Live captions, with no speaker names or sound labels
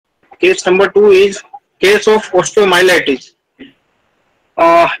Case number 2 is case of osteomyelitis.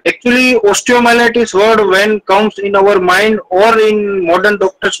 Actually, osteomyelitis word when comes in our mind or in modern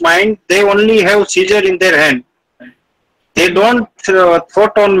doctor's mind, they only have seizure in their hand. They don't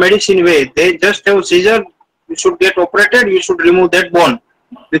thought on medicine way. They just have seizure. You should get operated. You should remove that bone,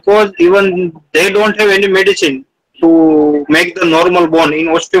 because even they don't have any medicine to make the normal bone in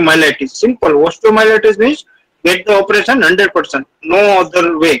osteomyelitis. Simple. Osteomyelitis means get the operation 100%. No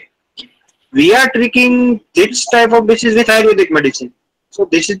other way. We are treating this type of disease with Ayurvedic medicine. So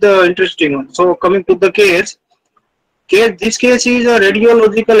this is the interesting one. So coming to the case, this case is a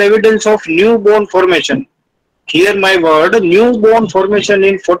radiological evidence of new bone formation. Hear my word, new bone formation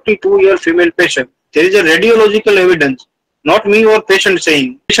in 42-year female patient. There is a radiological evidence, not me or patient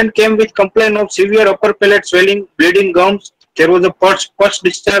saying. Patient came with complaint of severe upper palate swelling, bleeding gums. There was a pus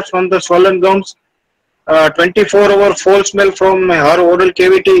discharge from the swollen gums, 24-hour foul smell from her oral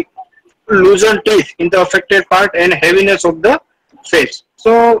cavity, loosened teeth in the affected part, and heaviness of the face.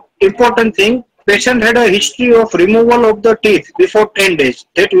 So important thing, patient had a history of removal of the teeth before 10 days.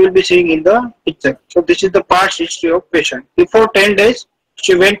 That you will be seeing in the picture. So this is the past history of patient. Before 10 days,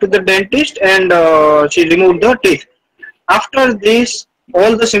 she went to the dentist and she removed the teeth. After this,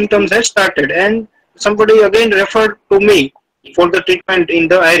 all the symptoms have started, and somebody again referred to me for the treatment in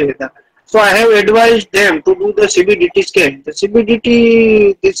the Ayurveda. So I have advised them to do the CBDT scan. The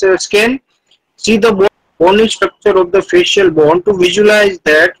CBDT scan, see the bony structure of the facial bone. To visualize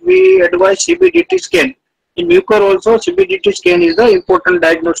that, we advise CBDT scan. In mucor also, CBDT scan is the important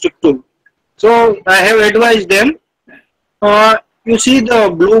diagnostic tool. So I have advised them. You see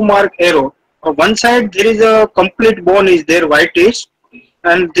the blue mark arrow. On one side there is a complete bone is there, whitish,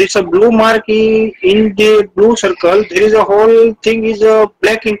 and this a blue mark in the blue circle. There is a whole thing is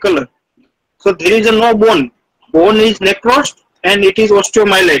black in color. So there is a no bone. Bone is necrosed and it is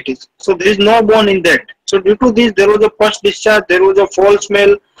osteomyelitis. So there is no bone in that. So due to this, there was a pus discharge, there was a foul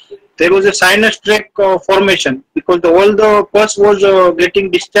smell, there was a sinus tract formation, because all the pus was getting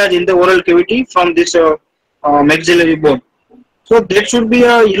discharged in the oral cavity from this maxillary bone. So that should be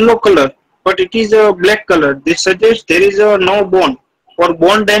a yellow color, but it is a black color. This suggests there is a no bone, or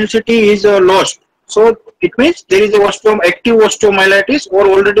bone density is lost. So it means there is a active osteomyelitis, or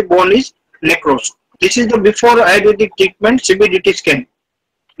already bone is necrosed. This is the before Ayurvedic treatment CBDT scan.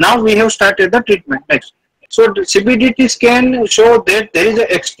 Now we have started the treatment. Next. So the CBDT scan show that there is an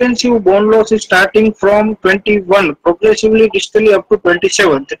extensive bone loss starting from 21, progressively distally up to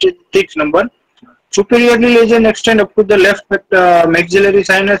 27. That is sixth number. Superiorly lesion extend up to the left maxillary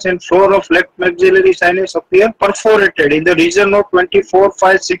sinus, and floor of left maxillary sinus appear perforated in the region of 24,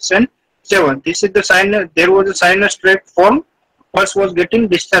 5, 6 and 7. This is the sinus. There was a sinus tract form. Pus was getting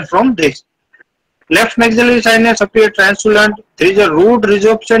discharged from this. Left maxillary sinus appear translucent. There is a root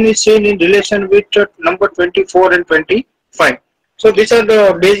resorption is seen in relation with number 24 and 25. So these are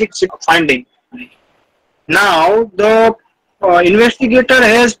the basic finding. Now the investigator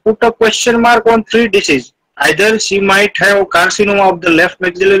has put a question mark on 3 diseases. Either she might have carcinoma of the left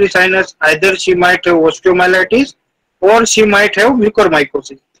maxillary sinus, either she might have osteomyelitis, or she might have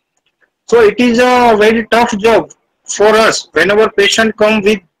mucormycosis. So it is a very tough job for us whenever patient come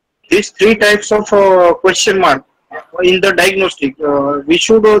with these 3 types of question mark in the diagnostic. We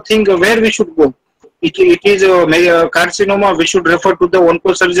should think where we should go. It is a carcinoma, we should refer to the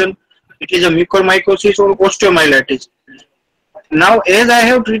oncosurgeon. It is a mucormycosis or osteomyelitis. Now, as I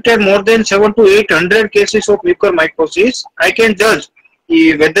have treated more than 700 to 800 cases of mucormycosis, I can judge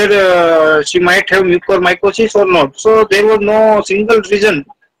whether she might have mucormycosis or not. So there was no single reason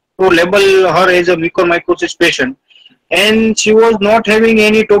to label her as a mucormycosis patient. And she was not having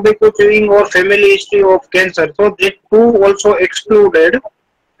any tobacco chewing or family history of cancer. So that too also excluded.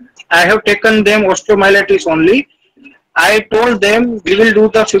 I have taken them osteomyelitis only. I told them we will do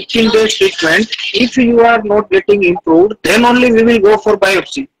the 15 days treatment. If you are not getting improved, then only we will go for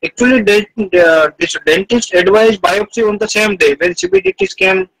biopsy. Actually, this dentist advised biopsy on the same day when CBDT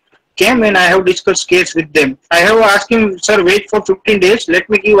came, and I have discussed case with them. I have asked him, sir, wait for 15 days. Let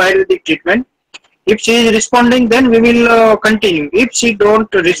me give Ayurvedic treatment. If she is responding, then we will continue. If she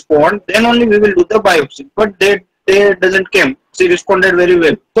don't respond, then only we will do the biopsy. But they doesn't come. She responded very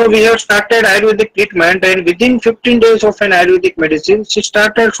well. So we have started Ayurvedic treatment, and within 15 days of an Ayurvedic medicine, she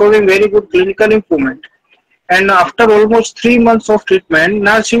started showing very good clinical improvement. And after almost 3 months of treatment,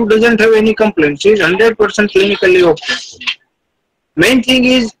 now she doesn't have any complaints. She is 100% clinically okay. Main thing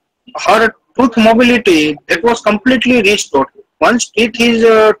is her tooth mobility that was completely restored. Once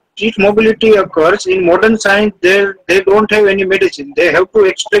teeth mobility occurs in modern science, they don't have any medicine. They have to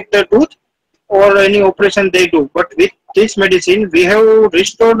extract the tooth or any operation they do. But with this medicine, we have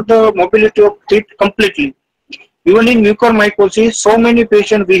restored the mobility of teeth completely. Even in mucormycosis, so many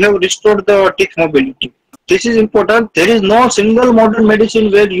patients we have restored the teeth mobility. This is important. There is no single modern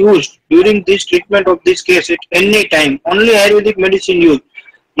medicine were used during this treatment of this case at any time. Only Ayurvedic medicine used.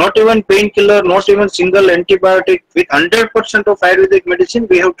 Not even painkiller, not even single antibiotic. With 100% of Ayurvedic medicine,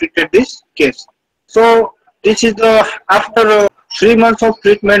 we have treated this case. So this is the after 3 months of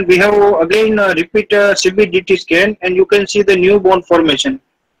treatment, we have again repeat CBDT scan, and you can see the new bone formation.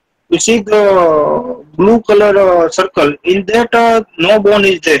 You see the blue color circle. In that, no bone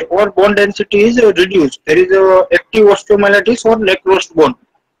is there, or bone density is reduced. There is a active osteomyelitis or necrosed bone.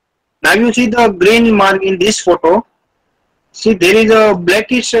 Now you see the green mark in this photo. See, there is a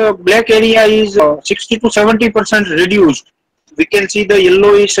blackish black area is 60 to 70% reduced. We can see the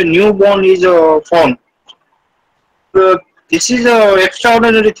yellowish new bone is formed. This is a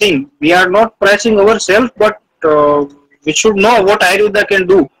extraordinary thing. We are not pricing ourselves, but we should know what Ayurveda can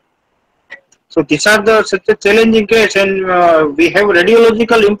do. So these are the such a challenging case, and we have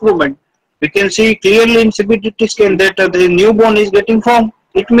radiological improvement. We can see clearly in CBDT scan that the new bone is getting formed.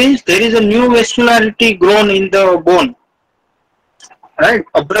 It means there is a new vascularity grown in the bone. Right?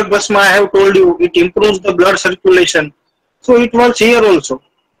 Abrak Basma, I have told you, it improves the blood circulation. So it was here also.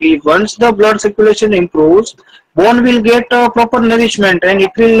 Once the blood circulation improves, bone will get proper nourishment, and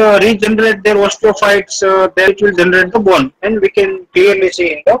it will regenerate their osteophytes. Then it will generate the bone, and we can clearly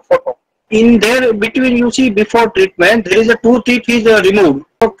see in the photo. In there between, you see before treatment, there is a two teeth is removed.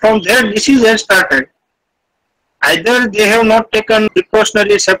 So from there, disease has started. Either they have not taken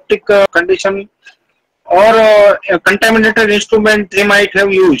precautionary septic condition, or a contaminated instrument they might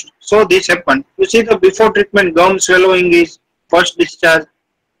have used. So this happened. You see the before treatment gum swallowing is first discharge.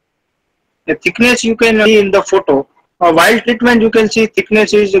 The thickness you can see in the photo. While treatment, you can see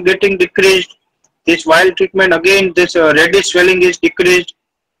thickness is getting decreased. This while treatment, again this reddish swelling is decreased.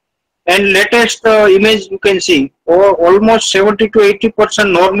 And latest image you can see, almost 70 to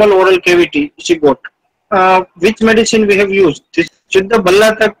 80% normal oral cavity she got. Which medicine we have used? This Shuddha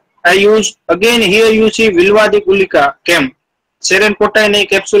Ballatak I used. Again here you see Vilvadi Gulika chem. Serencotaine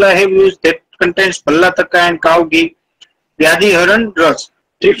capsule I have used, that contains Ballataka and cow ghee. Vyadhi Haran drugs.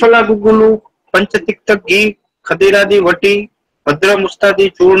 Triphala Gugulu, Panchatikta ghee, Khadiradi Vati, Bhadra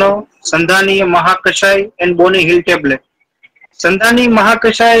Mustadi Churna, Sandhani Mahakashai, and Boni Hill tablet. Sandhani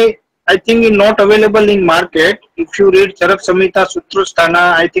Mahakashai I think is not available in market. If you read Charak Samhita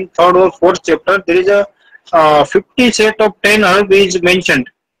Sutrasthana, I think 3rd or 4th chapter, there is a 50 set of 10 herbs is mentioned.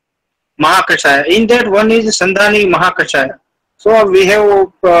 Mahakashaya. In that one is Sandhani Mahakashaya. So we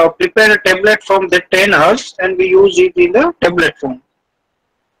have prepared a tablet from the 10 herbs, and we use it in the tablet form.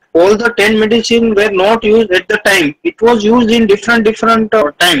 All the 10 medicine were not used at the time. It was used in different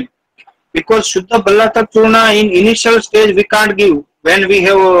time. Because Shuddha Ballatak Churna in initial stage we can't give when we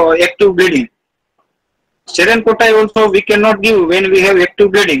have active bleeding. Serencotai also we cannot give when we have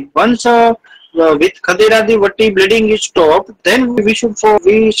active bleeding. Once with Khadiradi Vati bleeding is stopped, then we shift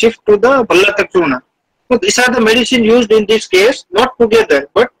to the Ballatak Churna. So these are the medicine used in this case, not together,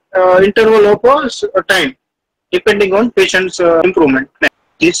 but interval of time, depending on patient's improvement.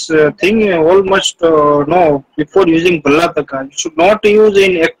 This thing all must know before using Ballataka. You should not use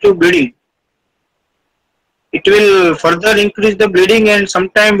in active bleeding. It will further increase the bleeding, and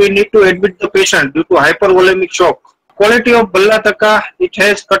sometimes we need to admit the patient due to hypervolemic shock. Quality of Ballataka, it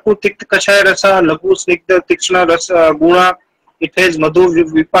has Katu Tikta Kashaya Rasa, Lagu Snigdha Tikshna Rasa Guna, it has Madhu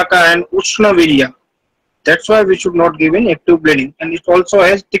Vipaka and Ushna Virya. That's why we should not give in active bleeding. And it also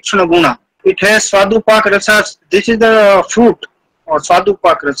has Tikshna Guna. It has Swadupak Rasas. This is the fruit or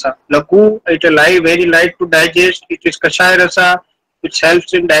Swadupak Rasa. Lagu, it is very light to digest. It is Kashaya Rasa, which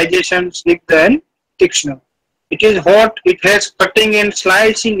helps in digestion, Snigdha and Tikshna. It is hot, it has cutting and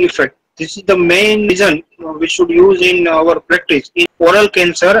slicing effect. This is the main reason we should use in our practice. In oral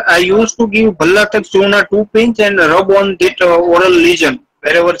cancer, I used to give Ballatak Churna 2 pinch and rub on that oral lesion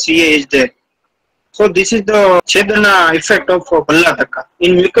wherever CA is there. So this is the Chedana effect of Ballataka.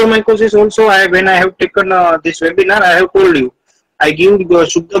 In mucormycosis also, when I have taken this webinar, I have told you, I give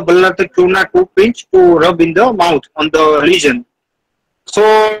Shuddha Ballatak Churna 2 pinch to rub in the mouth on the lesion.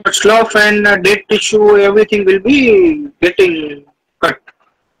 So slough and dead tissue, everything will be getting cut.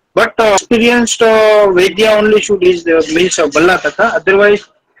 But experienced Vaidya only should use the means of Ballataka. Otherwise,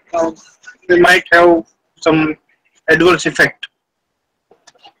 we might have some adverse effect.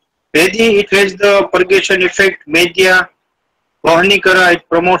 Vedi, it has the purgation effect. Medya, Vahanikara, it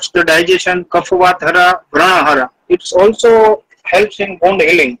promotes the digestion. Kaphavat Hara, Vrana Hara. It also helps in wound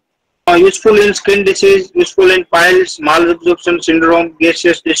healing. Useful in skin disease, useful in piles, malabsorption syndrome,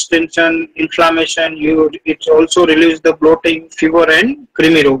 gaseous distension, inflammation. It also relieves the bloating, fever, and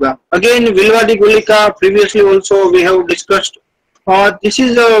krimi roga. Again, Vilvadi Gulika. Previously, also we have discussed. This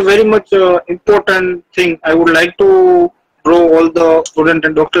is a very much important thing. I would like to draw all the student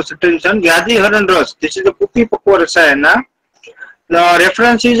and doctors' attention. Vyadhi Haran Ras. This is the Pupi Pakwa Rasayana. The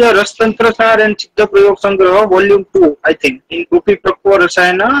reference is Rastantra Sar and Chitta Prayog Sangraha, volume 2, I think, in Rupi Prakwa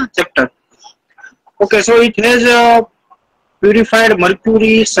Rasayana chapter. Okay, so it has purified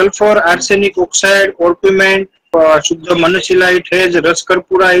mercury, sulfur, arsenic oxide, orpiment, Shuddha Manasila, it has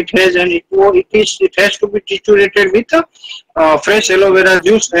Raskarpura, it has, and it has to be triturated with fresh aloe vera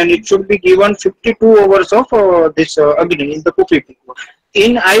juice, and it should be given 52 hours of this Agni in the Pupi Pakwa.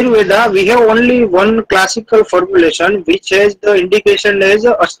 In Ayurveda, we have only one classical formulation which has the indication as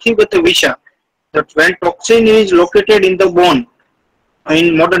Asthigata Visha. That when toxin is located in the bone,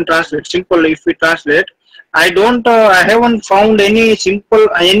 in modern translate, simple if we translate, I haven't found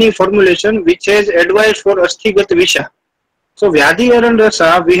any formulation which has advice for Asthigata Visha. So Vyadhi Haran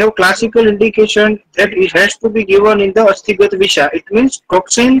Rasa, we have classical indication that it has to be given in the Asthigata Visha. It means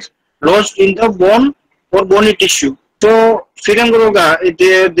toxins lodged in the bone or bony tissue. So, Firangaroga,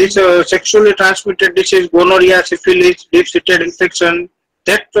 this sexually transmitted disease, gonorrhea, syphilis, deep-seated infection,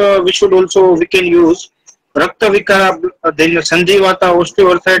 that we can use. Rakta Vikara, then Sandhivata,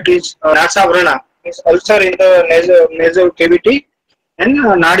 osteoarthritis, Rasa Vrana, means ulcer in the nasal cavity, and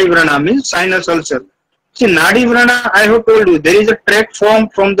Nadi Vrana means sinus ulcer. See, Nadi Vrana, I have told you, there is a tract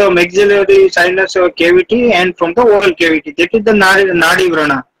formed from the maxillary sinus cavity and from the oral cavity. That is the Nadi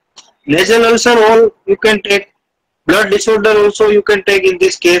Vrana. Nasal ulcer, all you can take. Blood disorder also you can take in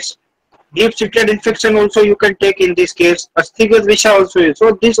this case. Deep-seated infection also you can take in this case. Asthigata Visha also is.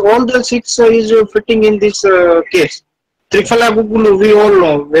 So this all the 6 is fitting in this case. Triphala Gugulu, we all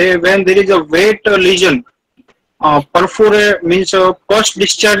know when there is a wet lesion, perforate means post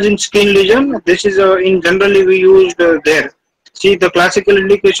discharging skin lesion. This is in generally we used there. See, the classical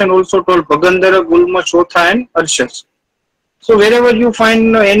indication also told Bhagandara, Gulma, Shotha, and Arshas. So wherever you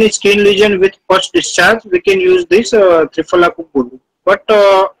find any skin lesion with post discharge, we can use this Triphala Kukulu. But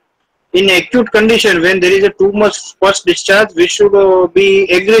in acute condition, when there is a too much post discharge, we should be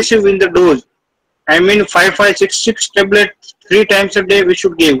aggressive in the dose. I mean 5-5-6 tablets 3 times a day we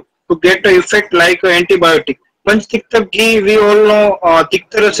should give to get the effect like antibiotic. Panchtikta ghee, we all know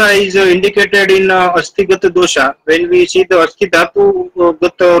Tikta Rasa is indicated in Asthigata Dosha. When we see the Asthi Dhatu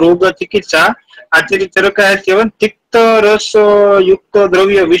Gata Roga Chikitsa, Acharya Charaka has given Tikta Ras Yukta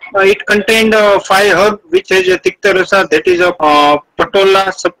Dravya. It contained 5 herbs which has a Tikta Rasa, that is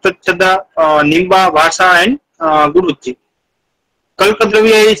Patola, Saptachada, Nimba, Vasa, and Guruchi. Kalka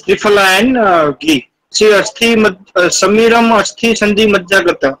Dravya is Triphala and ghee. See, Samiram Asthi Sandhi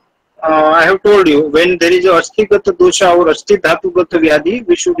Majjagata. I have told you, when there is a Asthigata Dosha or Asthi Dhatu Gata Vyadhi,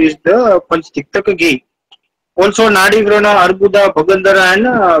 we should use the Panchtiktaka ghee. Also Nadi Vrana, Arbuda, Bhagandara, and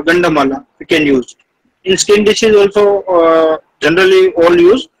Gandamala we can use. In skin disease also generally all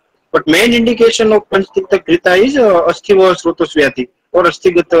use, but main indication of Panchtikta Krita is Asthivas Srotos Vyadhi or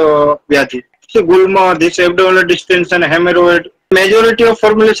Asthigata Vyadhi. So Gulma, this abdominal distension, hemorrhoid, majority of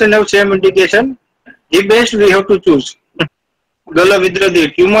formulation have same indication. The best we have to choose. Gala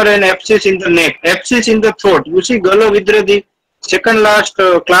Vidradi, tumor and abscess in the neck, abscess in the throat. You see Gala Vidradi, second last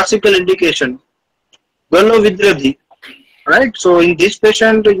classical indication. Gala Vidradi, right? So in this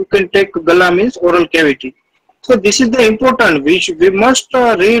patient you can take Gala means oral cavity. So this is the important. We must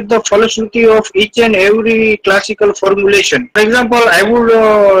read the Falashruti of each and every classical formulation. For example, I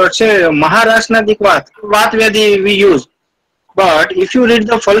would say Maharasnadik Vat Vyadhi we use. But if you read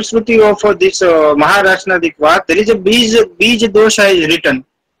the Falashruti of this Maharasnadik Vat, there is a Bij Dosha is written.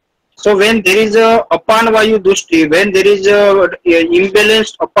 So when there is a Apan Vayu Dushti, when there is a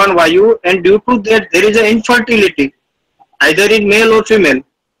imbalanced Apan Vayu, and due to that there is a infertility, either in male or female.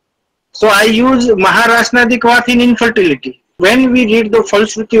 So I use Maharasnadik Vat in infertility. When we read the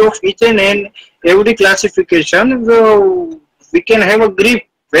Falashruti of each and every classification, we can have a grip,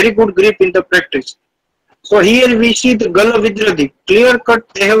 very good grip in the practice. So here we see the Gala Vidradi, clear cut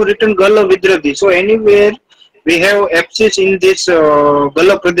they have written Gala Vidradi. So anywhere we have abscess in this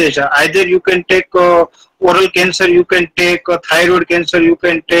Gala Pradesha, either you can take oral cancer, you can take thyroid cancer, you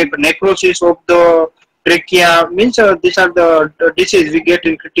can take necrosis of the trachea, means these are the disease we get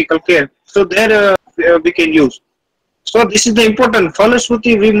in critical care. So there we can use. So this is the important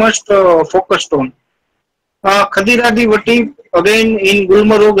Falashruti we must focus on. Khadiradi Vati, again in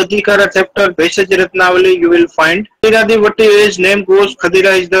Gulma Rog Adhikara chapter, Bhaishaj Ratnavali you will find. Khadiradi Vati, as name goes,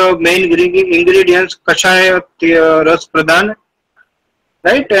 Khadira is the main ingredients, Kashaya Ras Pradhan.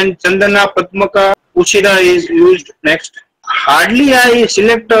 right? And Chandana, Padmaka, Uchira is used next. Hardly I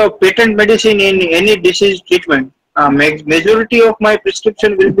select a patent medicine in any disease treatment. Majority of my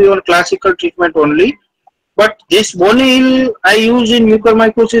prescription will be on classical treatment only. But this bony heal I use in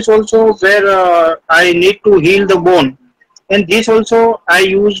mucormycosis also, where I need to heal the bone. And this also I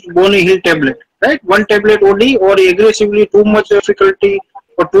use bony heal tablet, right? One tablet only, or aggressively too much difficulty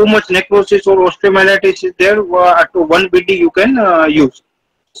or too much necrosis or osteomyelitis is there, to 1 BD you can use.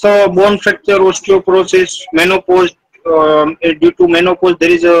 So bone fracture, osteoporosis, menopause. Due to menopause, there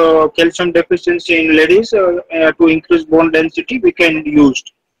is a calcium deficiency in ladies. To increase bone density, we can use.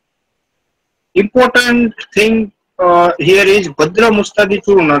 Important thing here is Bhadra Mustadi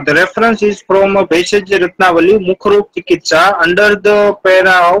Churna. The reference is from Bhaishaj Ratnavali Mukhrok Chikitsa under the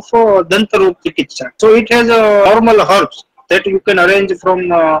para of Dantarok Chikitsa. So it has normal herbs that you can arrange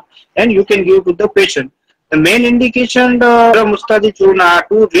from and you can give to the patient. The main indication Bhadra Mustadi Churna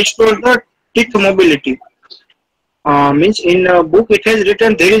to restore the teeth mobility. Means in a book it has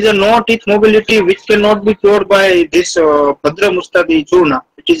written there is a no teeth mobility which cannot be cured by this Bhadra Mustadi Churna.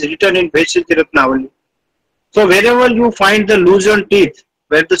 It is written in Bhaishaj Ratnavali. So wherever you find the loosened teeth,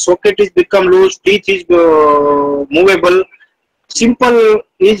 where the socket is become loose, teeth is movable, simple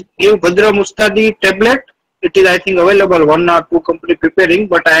is give Bhadra Mustadi tablet. It is I think available 1 or 2 company preparing,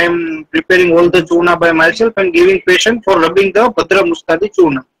 but I am preparing all the churna by myself and giving patient for rubbing the Bhadra Mustadi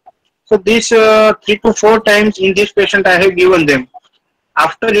churna. So this 3 to 4 times in this patient I have given them.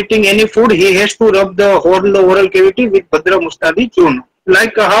 After eating any food, he has to rub the whole oral cavity with Bhadra Mustadi churna.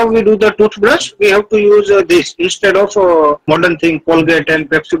 Like how we do the toothbrush, we have to use this instead of modern thing, Colgate and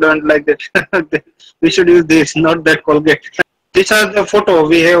Pepsodent like that. We should use this, not that Colgate. These are the photo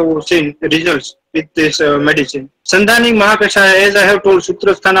we have seen results with this medicine. Sandhani Mahakashaya, as I have told,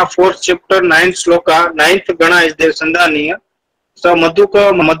 Sutrasthana 4th chapter 9th sloka, 9th gana is there Sandhaniya. So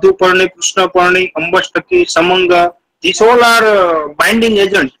Madhuka, Madhuparni, Krishnaparni, Ambashtaki, Samanga, these all are binding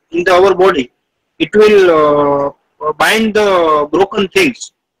agents in our body. It will bind the broken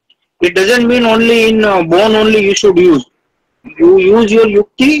things. It doesn't mean only in bone only you should use. You use your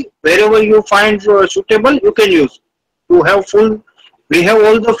yukti wherever you find suitable, you can use. You have full, we have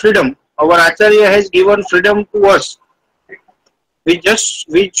all the freedom. Our Acharya has given freedom to us. We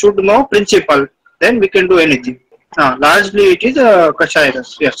should know principle, then we can do anything. Largely it is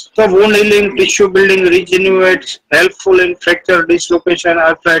Kashayaras, yes. So wound healing, tissue building, regenerates, helpful in fracture, dislocation,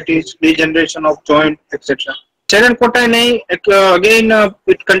 arthritis, degeneration of joint, etc. Seran Kotai again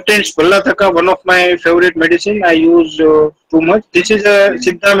it contains Ballataka, one of my favorite medicine. I use too much. This is a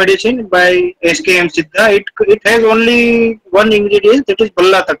Siddha medicine by SKM Siddha. It has only one ingredient, that is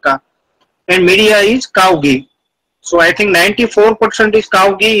Ballataka, and media is cow ghee. So I think 94% is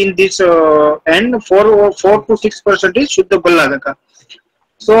cow ghee in this and 4 to 6% is Shuddha Ballataka.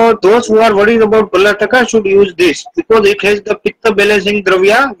 So those who are worried about Ballataka should use this because it has the Pitta balancing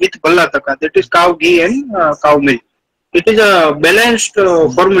dravya with Ballataka, that is cow ghee and cow milk. It is a balanced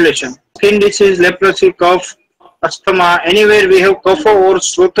formulation. Skin disease, leprosy, cough, asthma, anywhere we have kapha or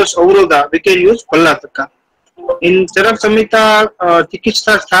srotas avrodha, we can use Ballataka. In Charak Samhita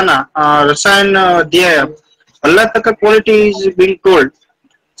Chikitsa Sthana, Rasayan Dhyaya, Ballataka quality is being told.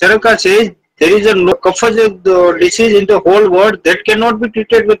 Charaka says there is a kapha disease in the whole world that cannot be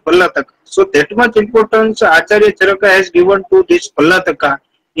treated with Ballataka. So that much importance Acharya Charaka has given to this Ballataka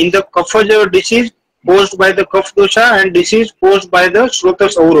in the kapha disease caused by the kapha dosha and disease caused by the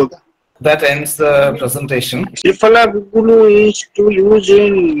Srotas Avrodha. That ends the presentation. Triphala Gugulu is to use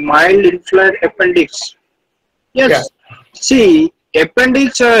in mild inflamed appendix. Yes. Yeah. See,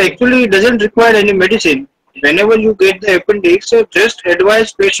 appendix actually doesn't require any medicine. Whenever you get the appendix, just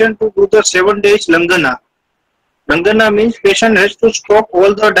advise patient to do the 7 days Langana. Langana means patient has to stop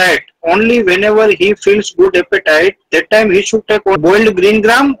all the diet. Only whenever he feels good appetite, that time he should take boiled green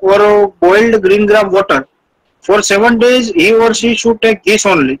gram or boiled green gram water. For 7 days, he or she should take this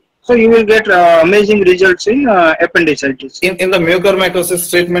only. So you will get amazing results in appendicitis. In the mucormycosis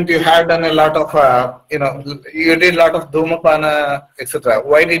treatment, you have done a lot of, you did a lot of Dhumapana, etc.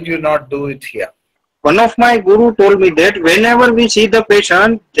 Why did you not do it here? One of my guru told me that whenever we see the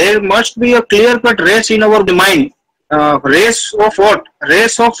patient, there must be a clear-cut race in our mind. Race of what?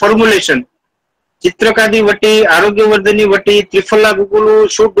 Race of formulation. Chitrakadi Vati, Arogyavardhani Vati, Triphala Gugulu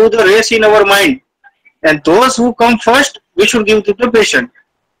should do the race in our mind. And those who come first, we should give to the patient.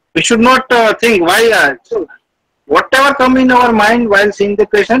 We should not think why. So whatever come in our mind while seeing the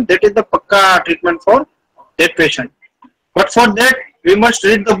patient, that is the pakka treatment for that patient. But for that, we must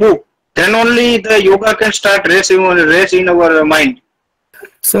read the book. Then only the yoga can start race in our mind.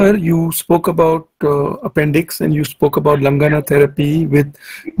 Sir, you spoke about appendix and you spoke about Langana therapy with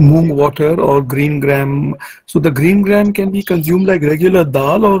moong water or green gram. So the green gram can be consumed like regular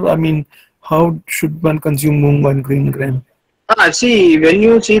dal, or I mean, how should one consume moong and green gram? See, when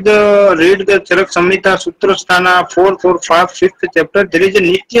you see read the Charak Samhita Sutrasthana 4, 4, 5, 5th chapter, there is a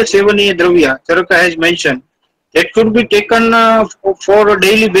Nitya Sevaniya Dravya, Charaka has mentioned. That should be taken for a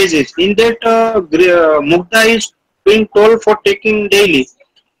daily basis. In that, Mukta is being told for taking daily.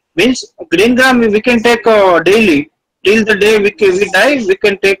 Means green gram we can take daily. Till the day we die, we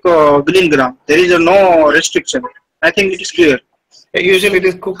can take green gram. There is no restriction. I think it is clear. Usually it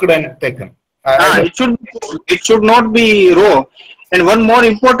is cooked and taken. It should not be raw. And one more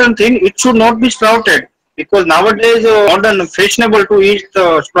important thing, it should not be sprouted, because nowadays modern fashionable to eat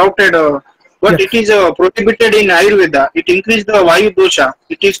sprouted, but it is prohibited in Ayurveda. It increases the Vayu dosha.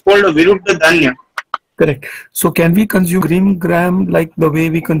 It is called Viruddha Dhanya. Correct. So can we consume green gram like the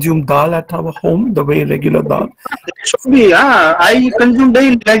way we consume dal at our home, the way regular dal? That should be. I consume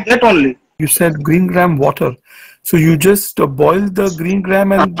daily like that only. You said green gram water. So you just boil the green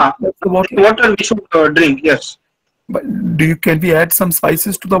gram and the water? Water we should drink, yes. But can we add some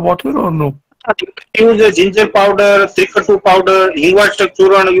spices to the water or no? You can use ginger powder, trikatu powder, ingwa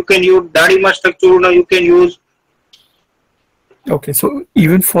churana you can use, dadima churana you can use. Okay, so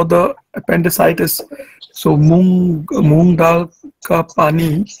even for the appendicitis, so moong dal ka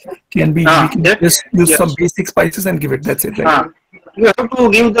pani can be, we can just use some basic spices and give it, that's it, right? You have to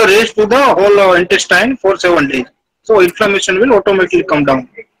give the rest to the whole intestine for 7 days. So inflammation will automatically come down.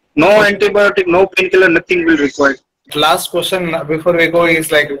 No antibiotic, no painkiller, nothing will require. Last question before we go is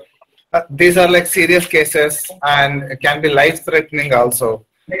like, these are like serious cases and can be life-threatening also.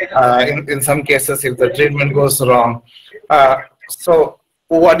 In some cases, if the treatment goes wrong. So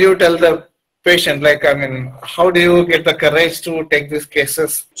what do you tell the patient? Like, I mean, how do you get the courage to take these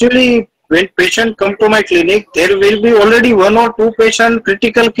cases? Actually, when patient come to my clinic, there will be already 1 or 2 patient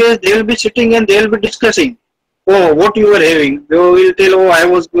critical case. They will be sitting and they will be discussing. Oh, what you are having? They will tell, oh, I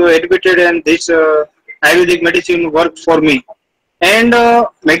was admitted and this Ayurvedic medicine worked for me. And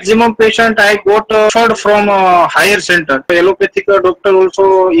maximum patient I got referred from a higher center. Allopathic doctor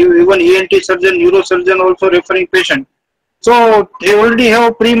also, even ENT surgeon, neurosurgeon also referring patient. So they already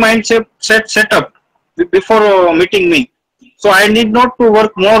have pre-mindset set up before meeting me. So I need not to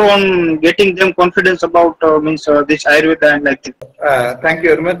work more on getting them confidence about this Ayurveda and like that. Thank you,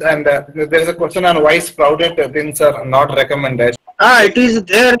 Urmit. And there is a question on why sprouted things are not recommended. It is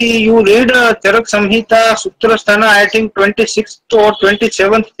there. You read Charak Samhita Sutrasthana, I think 26th or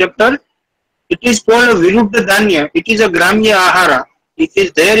 27th chapter. It is called Viruddha Dhanya. It is a Gramya Ahara. It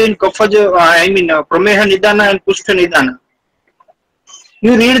is there in Kafaja, Prameha Nidana and Pushta Nidana.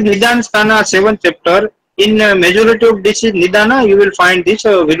 You read Nidan Sthana 7th chapter. In majority of disease Nidana, you will find this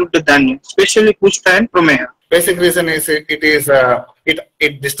Viruddha Dhanya, especially Pushta and Prameha. Basic reason is it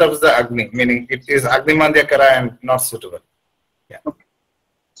disturbs the Agni, meaning it is Agni Mandyakara and not suitable. Yeah.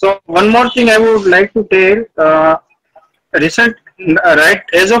 So one more thing I would like to tell, right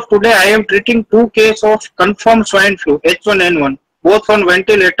as of today I am treating 2 cases of confirmed swine flu, H1N1, both on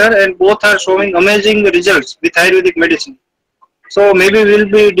ventilator and both are showing amazing results with Ayurvedic medicine. So maybe we will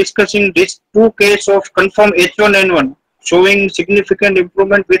be discussing these 2 cases of confirmed H1N1 showing significant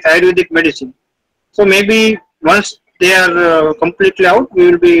improvement with Ayurvedic medicine. So maybe once they are completely out, we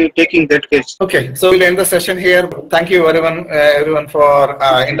will be taking that case. Okay, so we'll end the session here. Thank you everyone for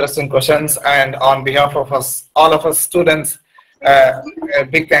interesting questions, and on behalf of us, all of us students, a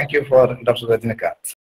big thank you for Dr. Rajnikant.